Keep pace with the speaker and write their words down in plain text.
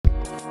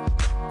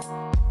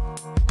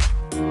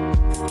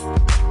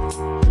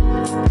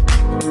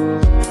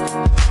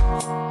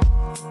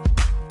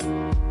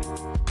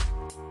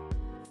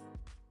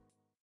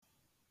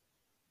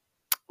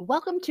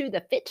Welcome to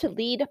the Fit to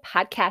Lead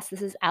podcast.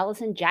 This is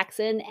Allison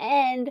Jackson,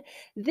 and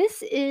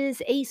this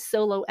is a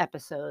solo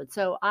episode.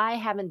 So, I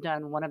haven't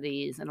done one of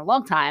these in a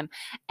long time,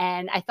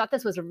 and I thought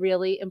this was a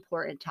really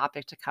important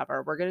topic to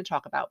cover. We're going to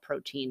talk about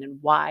protein and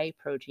why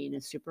protein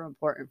is super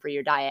important for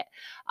your diet.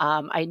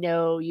 I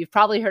know you've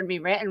probably heard me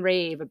rant and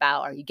rave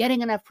about are you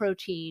getting enough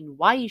protein,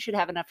 why you should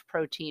have enough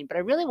protein, but I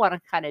really want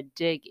to kind of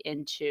dig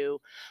into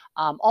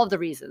all of the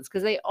reasons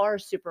because they are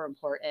super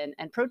important.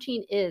 And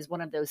protein is one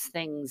of those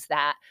things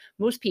that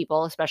most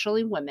people,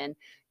 especially women,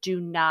 do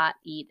not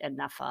eat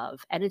enough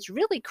of. And it's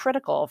really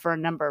critical for a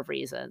number of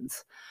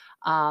reasons.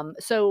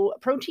 So,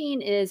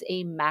 protein is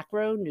a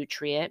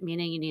macronutrient,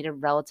 meaning you need a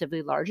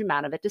relatively large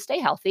amount of it to stay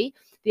healthy.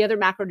 The other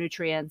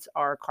macronutrients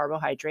are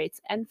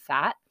carbohydrates and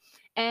fat.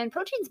 And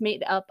protein's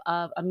made up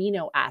of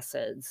amino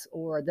acids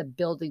or the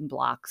building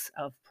blocks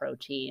of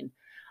protein.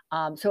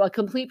 So a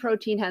complete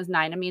protein has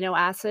 9 amino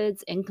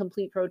acids.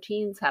 Incomplete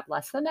proteins have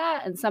less than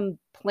that, and some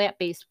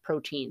plant-based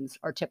proteins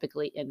are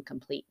typically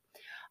incomplete.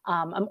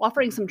 I'm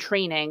offering some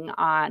training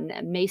on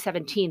May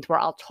 17th where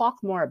I'll talk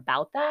more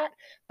about that.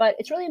 But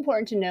it's really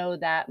important to know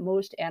that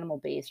most animal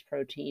based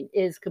protein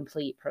is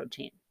complete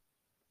protein.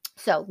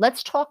 So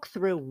let's talk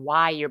through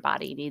why your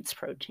body needs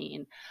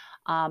protein.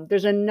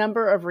 There's a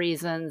number of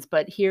reasons,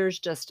 but here's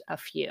just a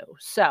few.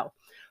 So,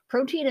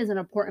 protein is an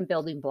important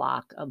building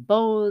block of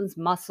bones,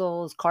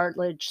 muscles,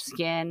 cartilage,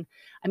 skin.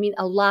 I mean,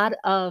 a lot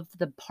of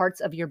the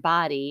parts of your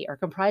body are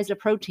comprised of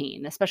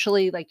protein,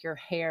 especially like your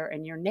hair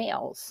and your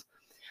nails.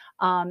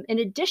 In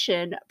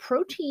addition,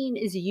 protein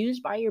is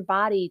used by your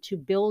body to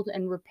build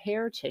and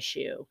repair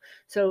tissue.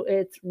 So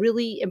it's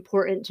really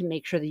important to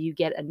make sure that you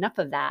get enough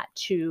of that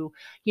to,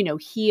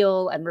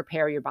 heal and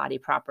repair your body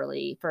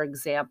properly. For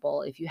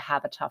example, if you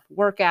have a tough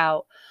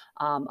workout,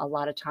 a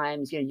lot of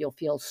times, you'll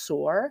feel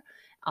sore.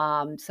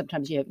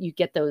 Sometimes you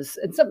get those,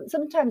 and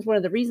sometimes one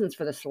of the reasons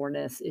for the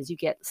soreness is you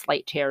get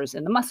slight tears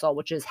in the muscle,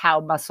 which is how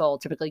muscle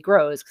typically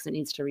grows because it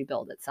needs to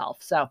rebuild itself.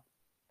 So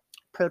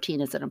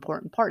protein is an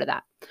important part of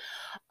that.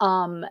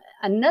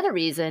 Another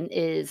reason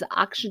is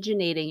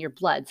oxygenating your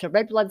blood. So,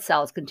 red blood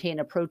cells contain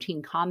a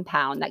protein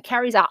compound that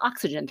carries out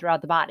oxygen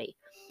throughout the body.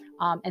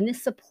 And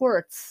this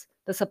supports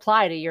the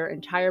supply to your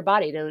entire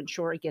body to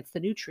ensure it gets the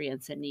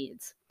nutrients it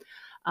needs.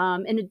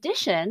 In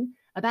addition,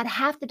 about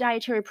half the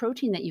dietary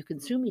protein that you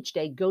consume each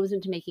day goes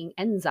into making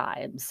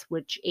enzymes,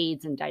 which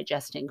aids in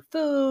digesting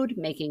food,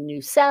 making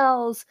new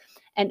cells,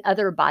 and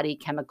other body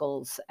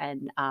chemicals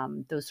and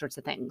those sorts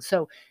of things.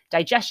 So,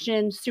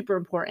 digestion super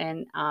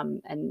important,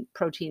 and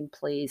protein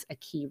plays a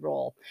key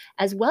role,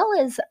 as well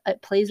as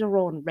it plays a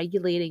role in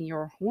regulating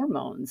your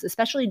hormones,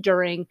 especially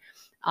during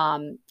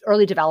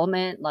early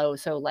development,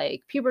 so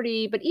like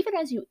puberty, but even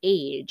as you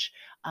age,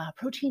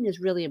 protein is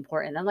really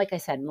important. And like I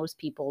said, most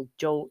people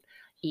don't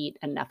eat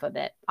enough of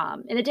it.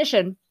 In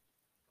addition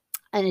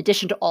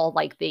to all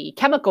like the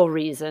chemical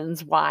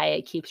reasons why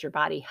it keeps your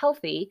body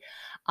healthy,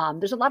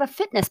 there's a lot of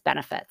fitness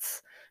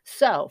benefits.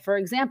 So, for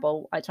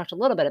example, I talked a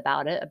little bit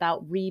about it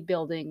about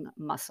rebuilding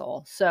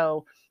muscle.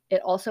 So,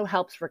 it also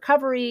helps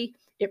recovery.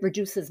 It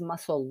reduces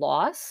muscle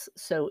loss.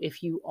 So,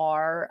 if you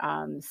are,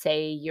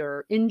 say,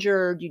 you're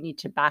injured, you need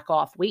to back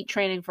off weight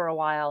training for a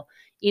while,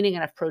 eating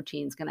enough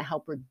protein is going to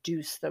help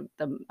reduce the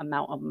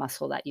amount of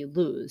muscle that you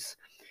lose.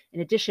 In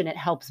addition, it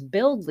helps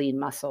build lean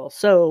muscle.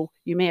 So,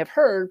 you may have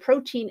heard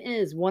protein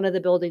is one of the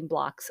building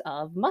blocks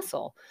of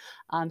muscle.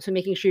 So,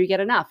 making sure you get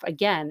enough.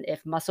 Again,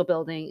 if muscle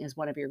building is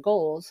one of your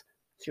goals,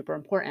 super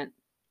important.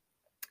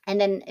 And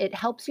then it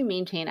helps you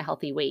maintain a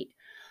healthy weight.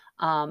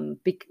 And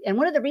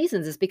one of the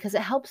reasons is because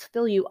it helps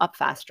fill you up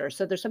faster.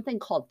 So, there's something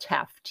called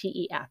TEF,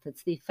 TEF.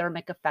 It's the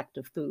thermic effect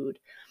of food.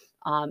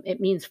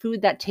 It means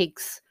food that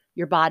takes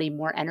your body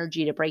more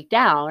energy to break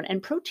down,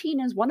 and protein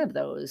is one of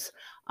those.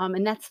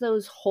 And that's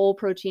those whole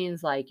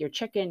proteins like your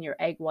chicken, your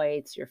egg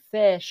whites, your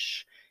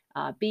fish,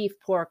 beef,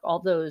 pork, all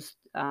those.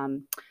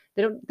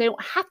 They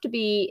don't have to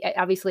be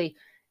obviously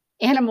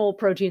animal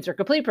proteins or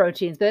complete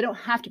proteins, but they don't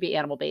have to be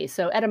animal based.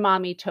 So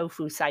edamame,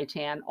 tofu,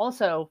 seitan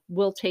also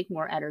will take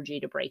more energy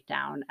to break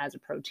down as a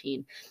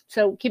protein.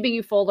 So keeping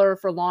you fuller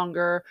for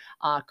longer,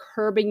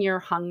 curbing your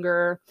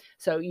hunger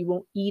so you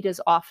won't eat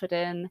as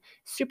often,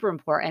 super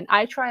important.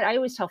 I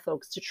always tell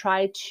folks to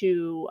try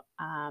to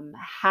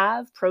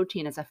have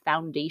protein as a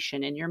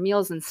foundation in your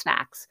meals and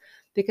snacks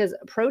because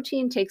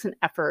protein takes an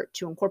effort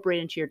to incorporate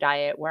into your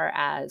diet,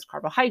 whereas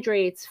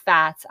carbohydrates,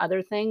 fats,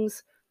 other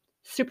things,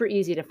 super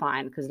easy to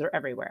find because they're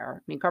everywhere.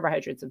 I mean,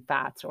 carbohydrates and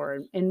fats or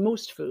in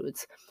most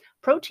foods.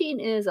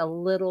 Protein is a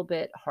little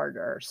bit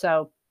harder.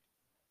 So,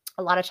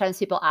 a lot of times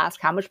people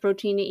ask how much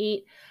protein to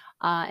eat.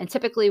 And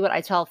typically, what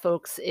I tell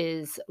folks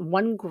is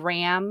 1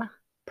 gram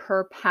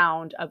per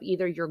pound of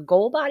either your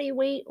goal body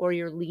weight or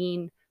your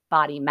lean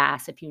body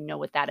mass, if you know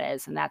what that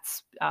is. And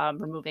that's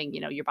removing,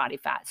 your body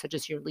fat. So,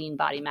 just your lean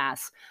body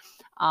mass.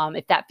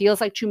 If that feels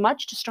like too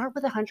much, to start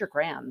with 100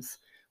 grams.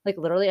 Like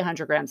literally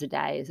 100 grams a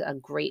day is a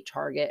great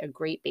target, a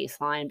great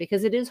baseline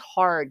because it is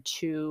hard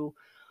to,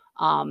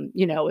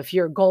 if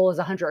your goal is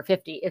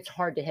 150, it's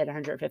hard to hit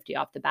 150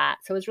 off the bat.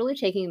 So it's really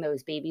taking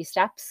those baby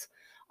steps.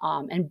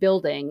 and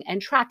building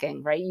and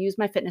tracking, right? Use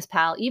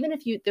MyFitnessPal, even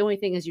if the only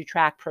thing is you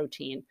track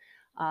protein.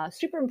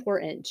 Super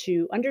important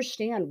to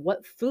understand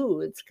what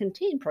foods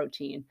contain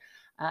protein,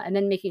 and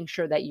then making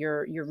sure that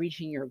you're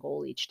reaching your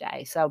goal each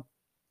day. So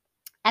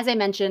as I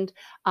mentioned,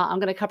 I'm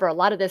going to cover a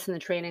lot of this in the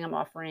training I'm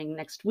offering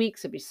next week.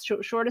 So be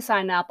sure to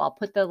sign up. I'll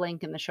put the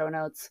link in the show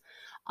notes.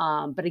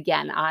 But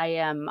again,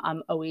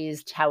 I'm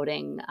always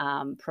touting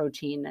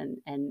protein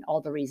and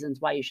all the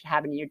reasons why you should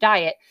have it in your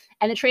diet.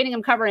 And the training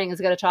I'm covering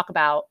is going to talk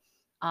about.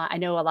 I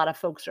know a lot of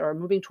folks are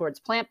moving towards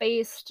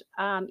plant-based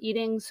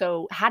eating.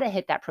 So how to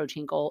hit that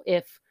protein goal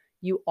if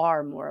you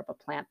are more of a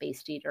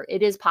plant-based eater.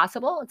 It is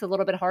possible. It's a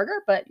little bit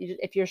harder, but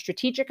if you're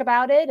strategic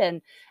about it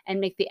and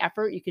make the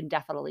effort, you can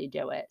definitely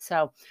do it.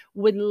 So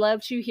would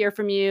love to hear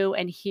from you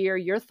and hear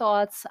your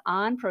thoughts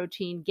on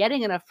protein,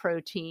 getting enough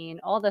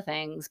protein, all the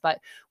things. But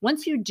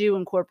once you do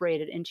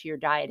incorporate it into your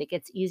diet, it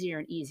gets easier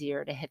and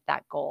easier to hit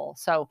that goal.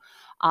 So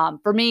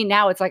for me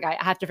now, it's like I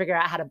have to figure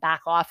out how to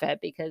back off it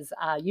because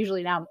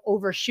usually now I'm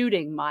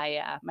overshooting my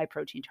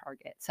protein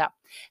target. So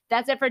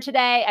that's it for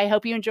today. I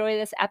hope you enjoy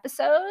this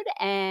episode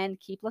and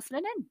keep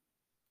listening in.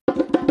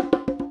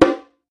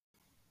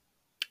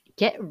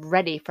 Get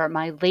ready for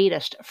my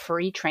latest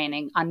free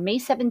training. On May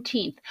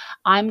 17th,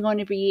 I'm going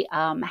to be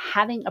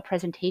having a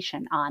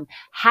presentation on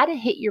how to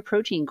hit your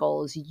protein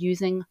goals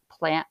using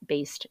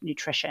plant-based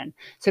nutrition.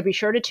 So be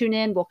sure to tune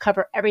in. We'll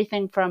cover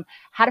everything from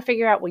how to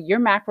figure out what your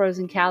macros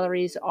and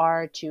calories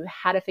are to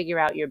how to figure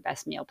out your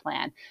best meal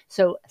plan.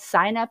 So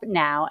sign up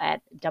now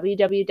at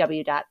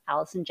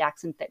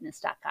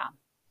www.AlisonJacksonFitness.com.